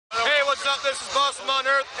what's up? This is Bossum on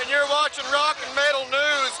Earth, and you're watching Rock and Metal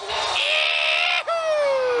News.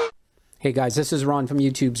 Hey guys, this is Ron from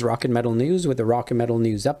YouTube's Rock and Metal News with the Rock and Metal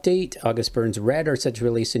News update. August Burns Red are set to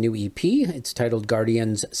release a new EP. It's titled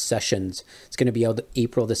Guardians Sessions. It's going to be out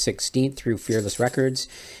April the 16th through Fearless Records.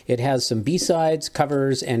 It has some B-sides,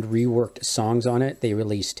 covers, and reworked songs on it. They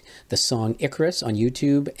released the song Icarus on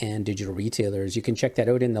YouTube and digital retailers. You can check that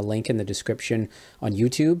out in the link in the description on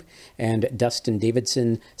YouTube. And Dustin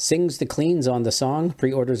Davidson sings the cleans on the song.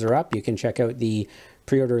 Pre-orders are up. You can check out the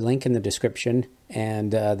pre-order link in the description.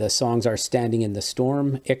 And the songs are Standing in the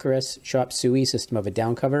Storm, Icarus, Shop Suey, System of a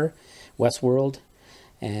Down cover, Westworld,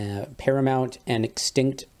 Paramount, and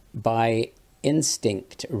Extinct by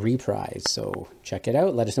Instinct Reprise. So check it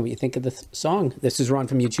out. Let us know what you think of the song. This is Ron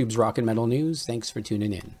from YouTube's Rock and Metal News. Thanks for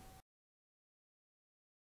tuning in.